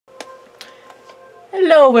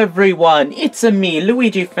Hello everyone, it's me,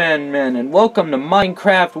 Luigi Fanman, and welcome to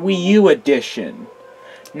Minecraft Wii U Edition.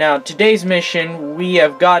 Now, today's mission, we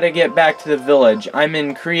have got to get back to the village. I'm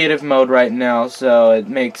in creative mode right now, so it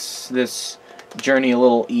makes this journey a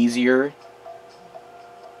little easier.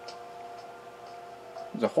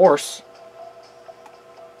 There's a horse.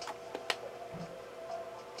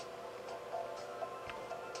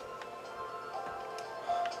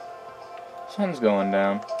 Sun's going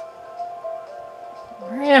down.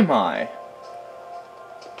 Where am I?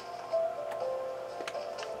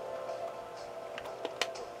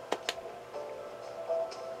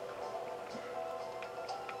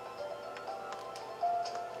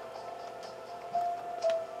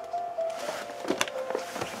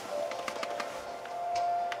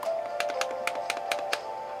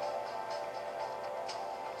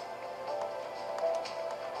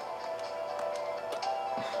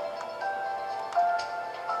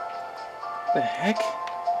 The heck?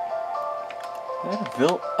 Is that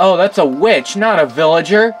a oh, that's a witch, not a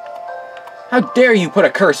villager. How dare you put a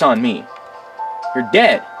curse on me? You're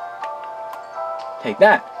dead. Take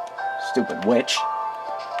that, stupid witch.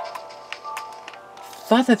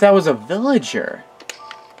 Thought that was a villager.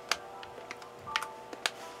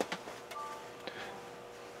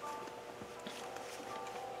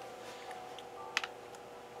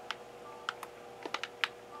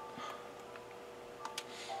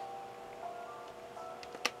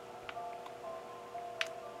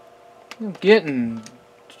 I'm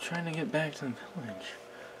trying to get back to the village.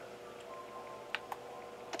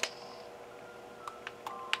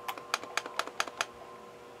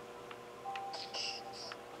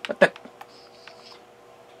 What the?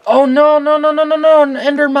 Oh no, no, no, no, no, no,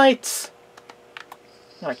 Endermites!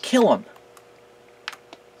 I'm gonna kill them.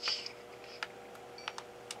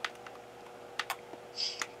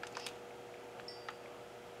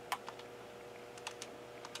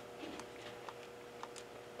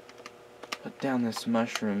 Put down this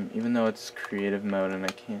mushroom, even though it's creative mode and I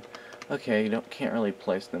can't. Okay, you can't really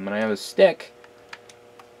place them, and I have a stick.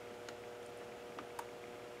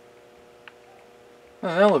 Oh,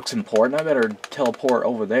 that looks important. I better teleport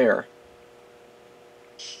over there.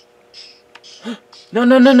 No,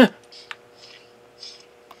 no, no, no!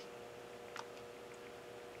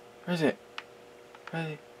 Where is it? Where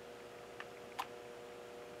is it?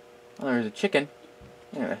 Oh, there's a chicken.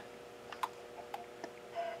 Yeah.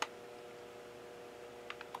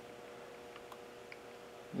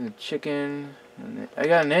 The chicken. I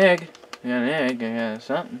got an egg. I got an egg. I got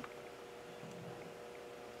something.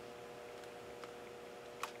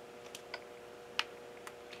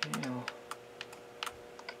 Kale.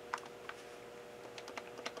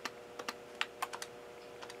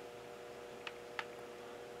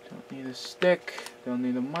 Don't need a stick. Don't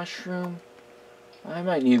need a mushroom. I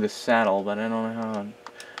might need the saddle, but I don't know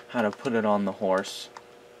how to put it on the horse.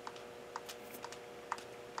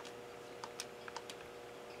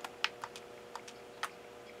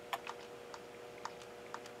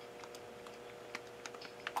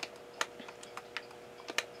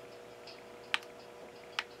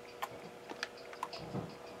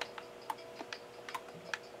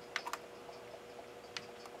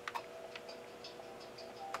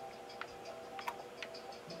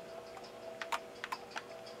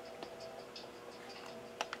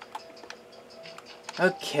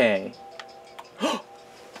 Okay.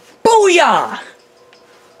 Booyah!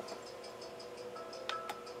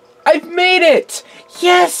 I've made it!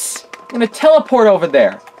 Yes! I'm gonna teleport over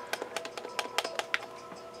there.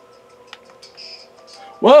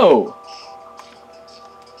 Whoa!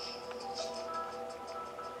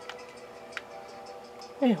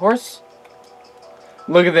 Hey, horse.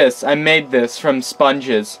 Look at this. I made this from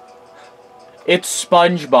sponges. It's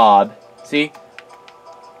SpongeBob. See?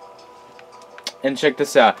 And check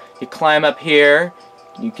this out. You climb up here.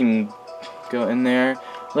 You can go in there.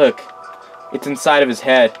 Look. It's inside of his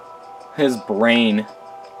head. His brain.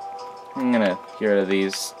 I'm gonna get rid of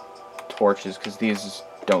these torches because these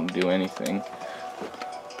don't do anything.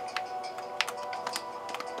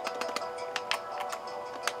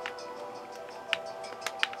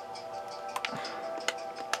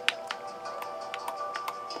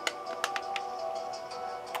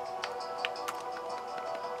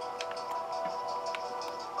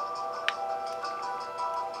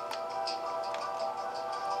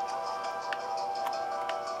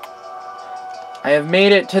 I have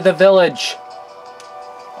made it to the village.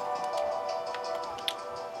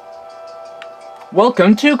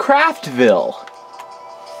 Welcome to Craftville.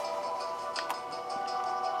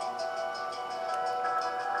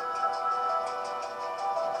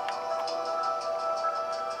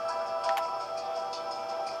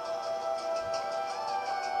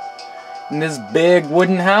 And this big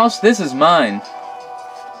wooden house, this is mine.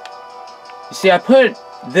 You see, I put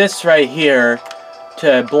this right here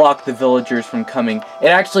to block the villagers from coming. It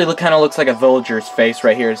actually kind of looks like a villager's face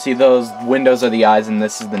right here. See, those windows are the eyes and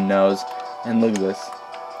this is the nose. And look at this.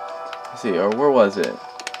 See, or where was it?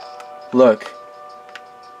 Look.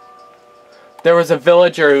 There was a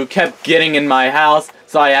villager who kept getting in my house,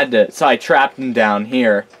 so I trapped him down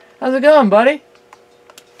here. How's it going, buddy?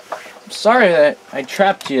 I'm sorry that I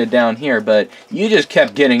trapped you down here, but you just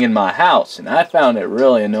kept getting in my house, and I found it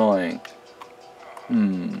really annoying.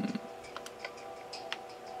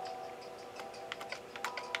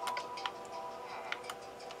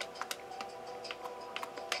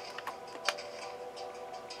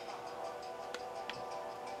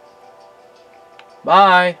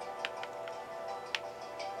 Bye.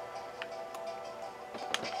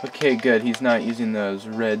 Okay, good. He's not using those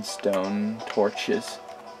redstone torches.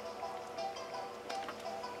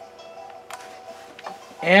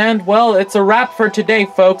 And, well, it's a wrap for today,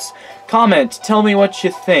 folks. Comment. Tell me what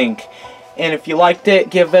you think. And if you liked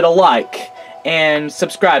it, give it a like. And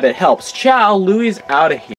subscribe. It helps. Ciao. Louie's out of here.